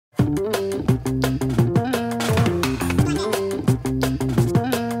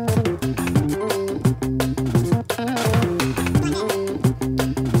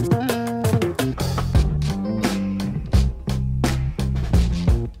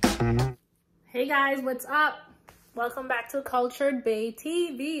guys, what's up? Welcome back to CulturedBae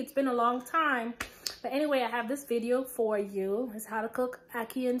TV. It's been a long time, but anyway, I have this video for you. It's how to cook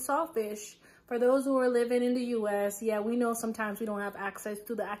ackee and saltfish. For those who are living in the US, yeah, we know sometimes we don't have access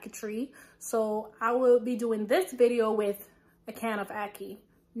to the ackee tree, so I will be doing this video with a can of ackee,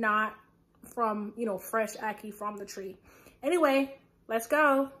 not from, you know, fresh ackee from the tree. Anyway, let's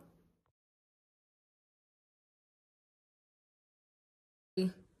go.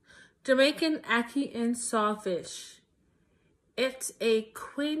 Jamaican ackee and saltfish. It's a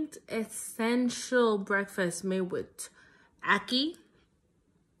quintessential breakfast made with ackee,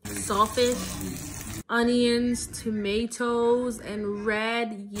 saltfish, onions, tomatoes, and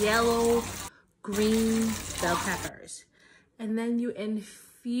red, yellow, green bell peppers. And then you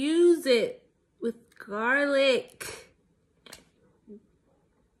infuse it with garlic.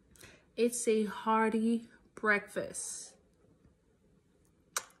 It's a hearty breakfast.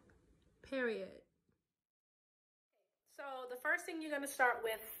 Period. So the first thing you're gonna start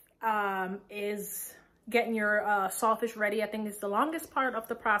with is getting your saltfish ready. I think it's the longest part of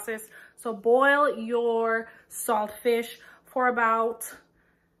the process. So boil your saltfish for about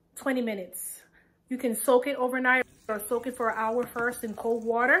 20 minutes. You can soak it overnight or soak it for an hour first in cold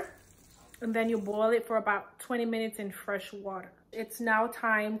water, and then you boil it for about 20 minutes in fresh water. It's now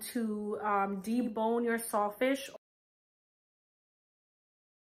time to debone your saltfish.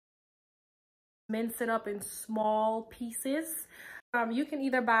 Mince it up in small pieces. You can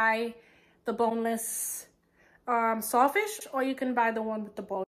either buy the boneless saltfish, or you can buy the one with the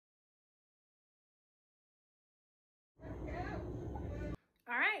bone. All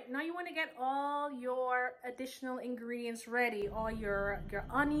right, now you want to get all your additional ingredients ready. All your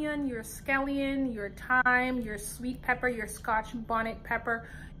onion, your scallion, your thyme, your sweet pepper, your Scotch bonnet pepper.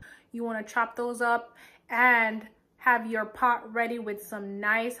 You want to chop those up and have your pot ready with some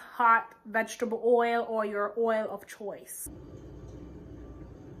nice hot vegetable oil or your oil of choice.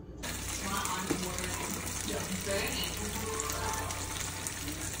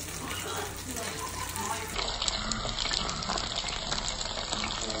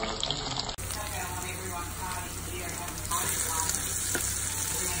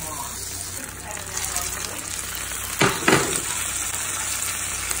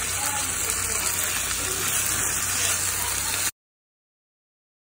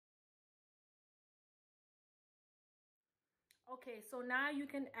 Okay, so now you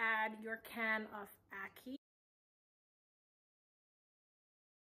can add your can of ackee.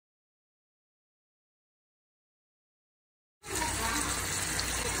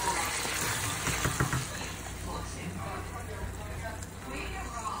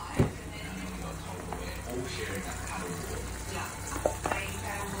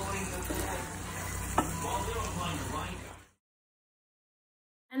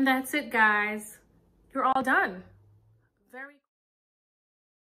 And that's it, guys. You're all done. Very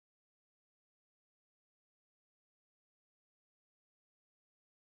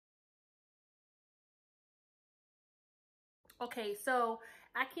Okay, so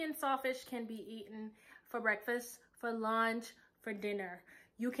ackee and saltfish can be eaten for breakfast, for lunch, for dinner.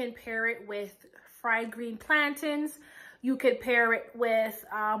 You can pair it with fried green plantains. You could pair it with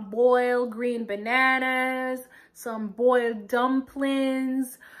boiled green bananas, some boiled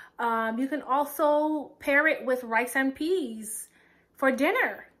dumplings. You can also pair it with rice and peas for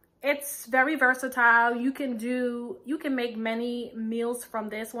dinner. It's very versatile. You can make many meals from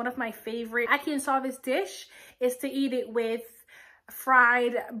this. One of my favorite ackee and saltfish dish is to eat it with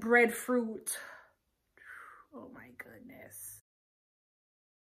fried breadfruit. Oh my goodness.